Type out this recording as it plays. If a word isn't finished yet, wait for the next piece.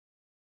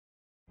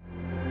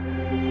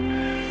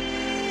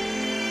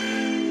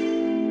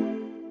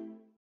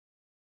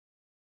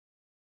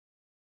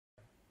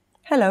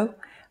Hello,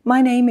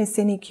 my name is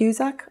Cinny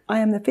Cusack. I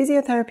am the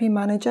physiotherapy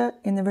manager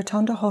in the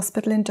Rotunda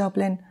Hospital in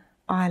Dublin,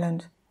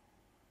 Ireland.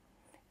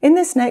 In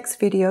this next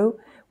video,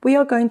 we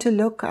are going to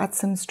look at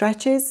some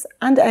stretches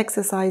and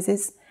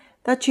exercises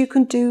that you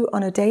can do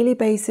on a daily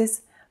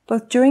basis,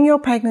 both during your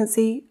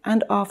pregnancy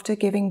and after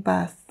giving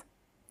birth.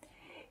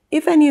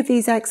 If any of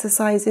these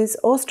exercises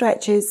or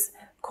stretches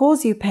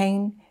cause you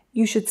pain,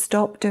 you should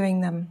stop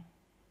doing them.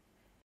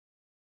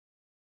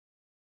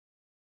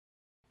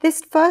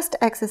 This first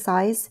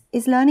exercise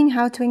is learning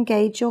how to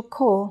engage your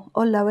core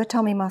or lower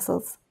tummy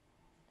muscles.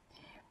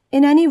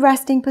 In any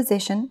resting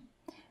position,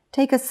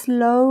 take a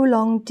slow,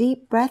 long,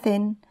 deep breath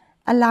in,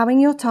 allowing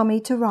your tummy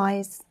to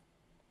rise.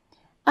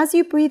 As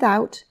you breathe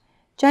out,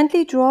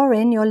 gently draw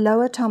in your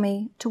lower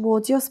tummy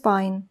towards your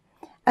spine,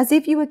 as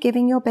if you were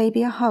giving your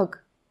baby a hug.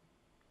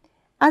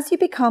 As you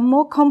become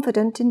more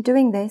confident in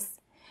doing this,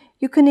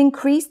 you can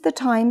increase the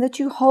time that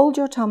you hold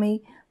your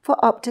tummy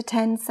for up to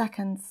 10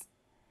 seconds.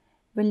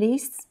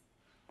 Release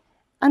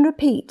and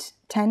repeat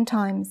 10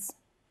 times.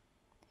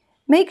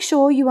 Make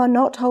sure you are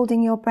not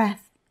holding your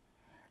breath.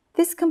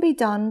 This can be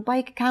done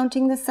by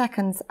counting the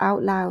seconds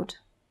out loud.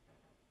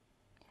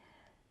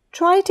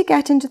 Try to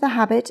get into the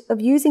habit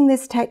of using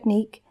this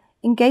technique,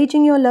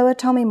 engaging your lower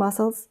tummy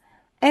muscles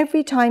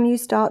every time you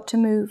start to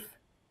move,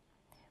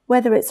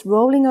 whether it's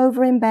rolling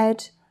over in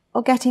bed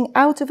or getting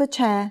out of a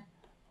chair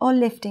or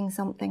lifting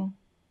something.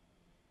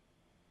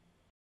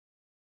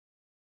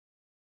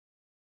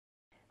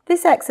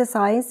 This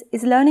exercise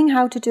is learning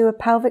how to do a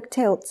pelvic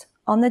tilt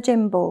on the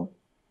gym ball.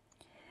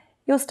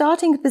 Your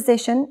starting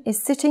position is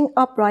sitting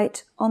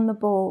upright on the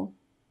ball.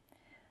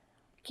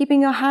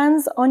 Keeping your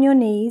hands on your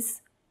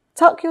knees,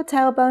 tuck your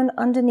tailbone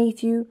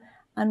underneath you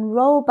and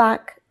roll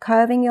back,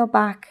 curving your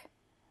back.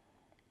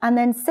 And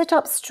then sit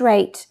up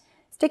straight,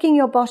 sticking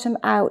your bottom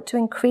out to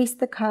increase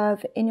the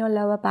curve in your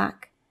lower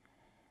back.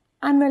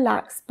 And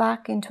relax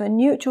back into a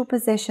neutral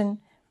position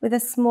with a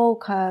small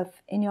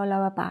curve in your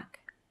lower back.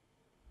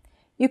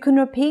 You can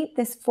repeat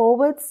this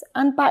forwards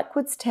and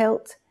backwards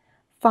tilt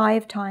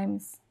 5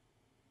 times.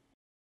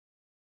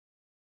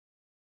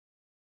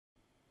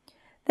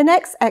 The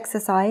next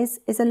exercise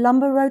is a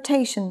lumbar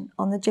rotation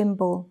on the gym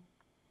ball.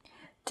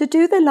 To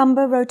do the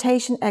lumbar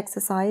rotation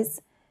exercise,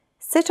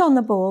 sit on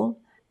the ball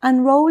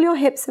and roll your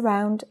hips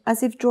around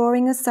as if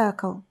drawing a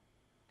circle.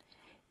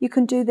 You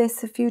can do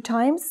this a few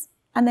times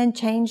and then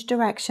change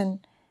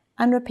direction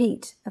and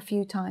repeat a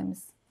few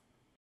times.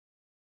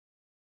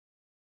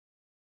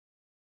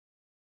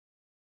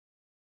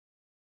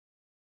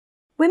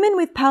 Women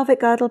with pelvic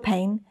girdle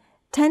pain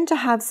tend to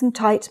have some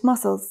tight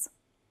muscles.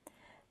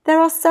 There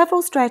are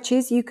several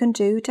stretches you can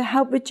do to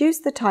help reduce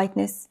the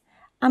tightness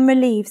and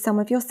relieve some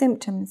of your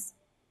symptoms.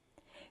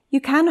 You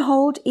can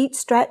hold each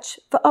stretch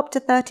for up to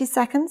 30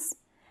 seconds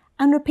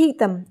and repeat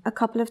them a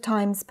couple of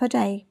times per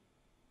day.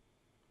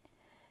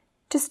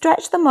 To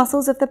stretch the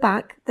muscles of the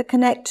back that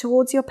connect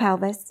towards your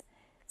pelvis,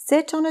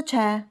 sit on a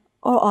chair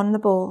or on the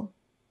ball.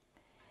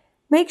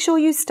 Make sure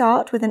you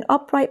start with an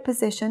upright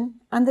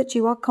position and that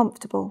you are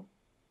comfortable.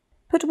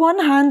 Put one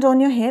hand on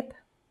your hip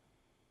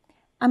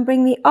and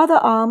bring the other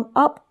arm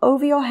up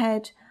over your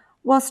head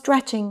while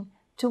stretching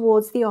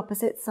towards the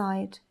opposite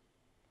side.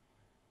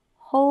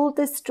 Hold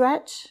this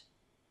stretch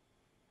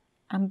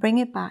and bring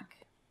it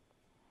back.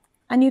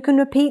 And you can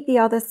repeat the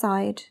other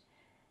side.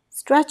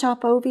 Stretch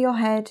up over your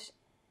head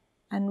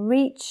and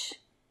reach,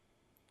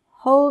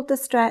 hold the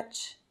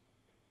stretch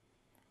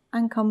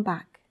and come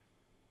back.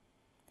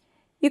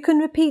 You can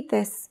repeat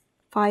this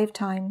 5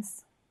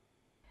 times.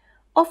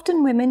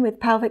 Often women with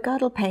pelvic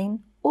girdle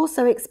pain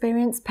also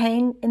experience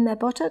pain in their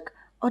buttock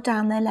or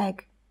down their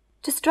leg.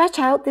 To stretch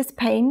out this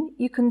pain,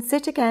 you can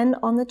sit again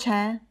on the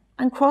chair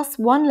and cross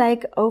one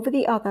leg over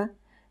the other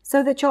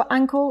so that your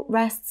ankle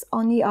rests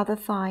on the other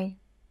thigh.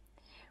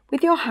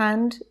 With your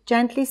hand,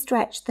 gently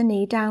stretch the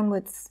knee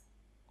downwards.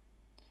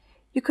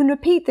 You can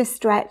repeat this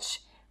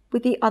stretch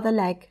with the other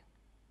leg.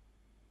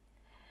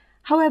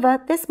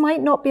 However, this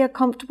might not be a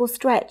comfortable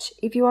stretch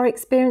if you are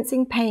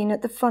experiencing pain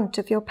at the front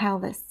of your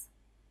pelvis.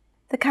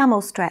 The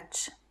camel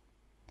stretch.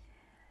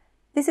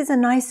 This is a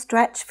nice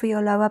stretch for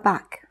your lower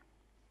back.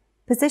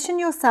 Position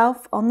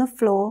yourself on the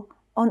floor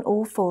on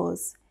all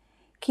fours,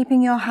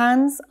 keeping your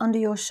hands under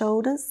your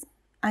shoulders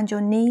and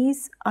your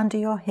knees under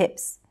your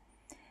hips.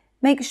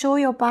 Make sure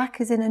your back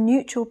is in a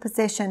neutral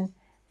position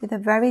with a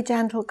very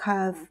gentle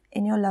curve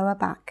in your lower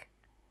back.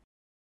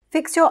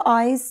 Fix your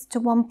eyes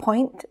to one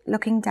point,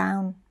 looking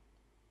down.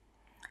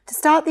 To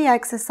start the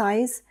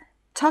exercise,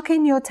 tuck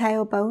in your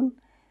tailbone,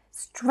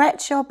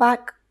 stretch your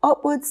back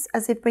upwards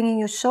as if bringing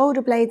your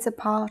shoulder blades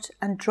apart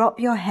and drop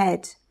your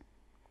head.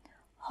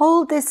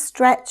 Hold this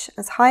stretch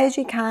as high as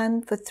you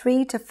can for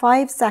 3 to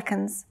 5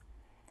 seconds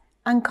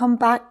and come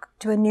back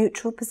to a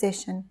neutral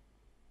position.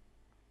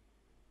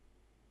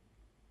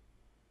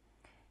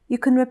 You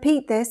can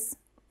repeat this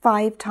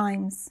 5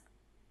 times.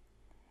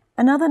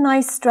 Another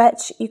nice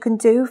stretch you can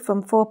do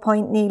from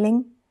 4-point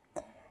kneeling.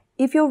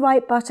 If your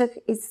right buttock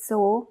is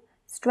sore,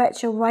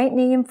 stretch your right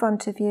knee in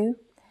front of you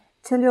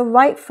till your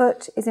right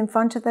foot is in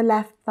front of the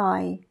left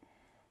thigh.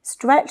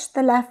 Stretch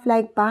the left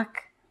leg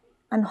back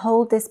and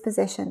hold this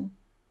position.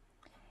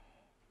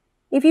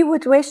 If you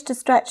would wish to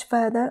stretch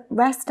further,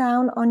 rest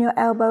down on your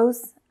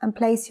elbows and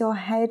place your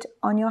head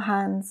on your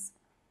hands.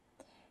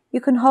 You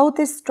can hold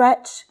this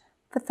stretch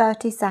for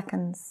 30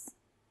 seconds.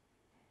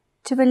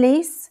 To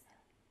release,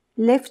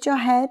 lift your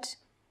head,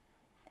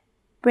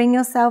 bring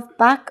yourself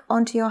back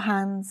onto your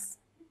hands.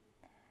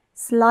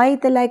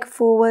 Slide the leg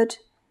forward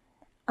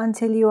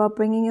until you are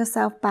bringing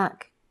yourself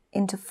back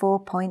into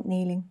 4-point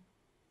kneeling.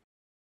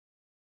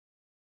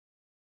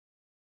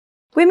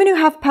 Women who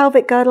have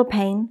pelvic girdle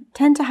pain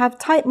tend to have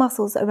tight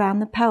muscles around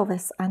the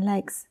pelvis and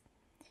legs.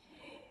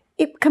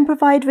 It can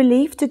provide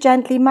relief to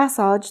gently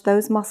massage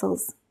those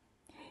muscles.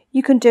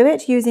 You can do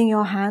it using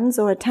your hands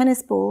or a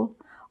tennis ball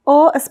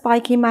or a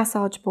spiky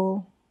massage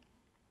ball.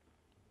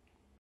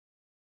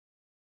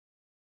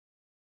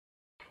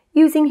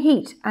 Using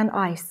heat and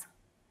ice.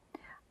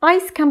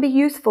 Ice can be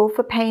useful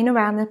for pain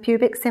around the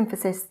pubic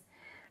symphysis.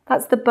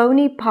 That's the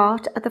bony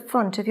part at the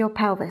front of your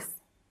pelvis.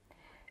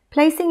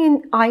 Placing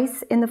in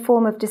ice in the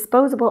form of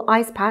disposable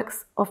ice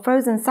packs or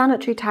frozen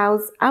sanitary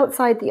towels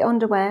outside the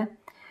underwear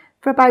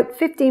for about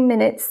 15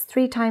 minutes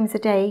 3 times a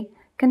day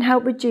can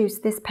help reduce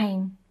this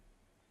pain.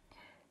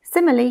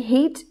 Similarly,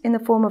 heat in the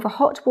form of a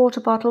hot water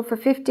bottle for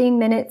 15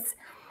 minutes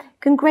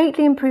can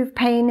greatly improve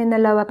pain in the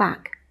lower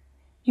back.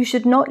 You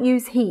should not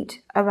use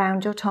heat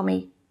around your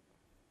tummy.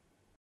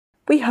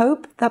 We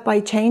hope that by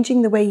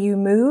changing the way you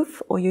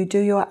move or you do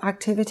your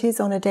activities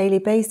on a daily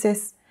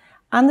basis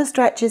and the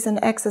stretches and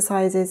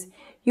exercises,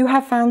 you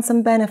have found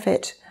some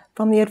benefit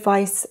from the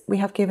advice we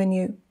have given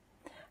you.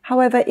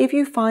 However, if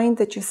you find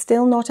that you're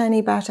still not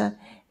any better,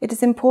 it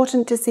is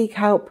important to seek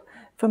help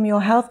from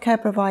your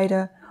healthcare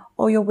provider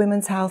or your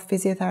women's health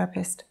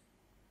physiotherapist.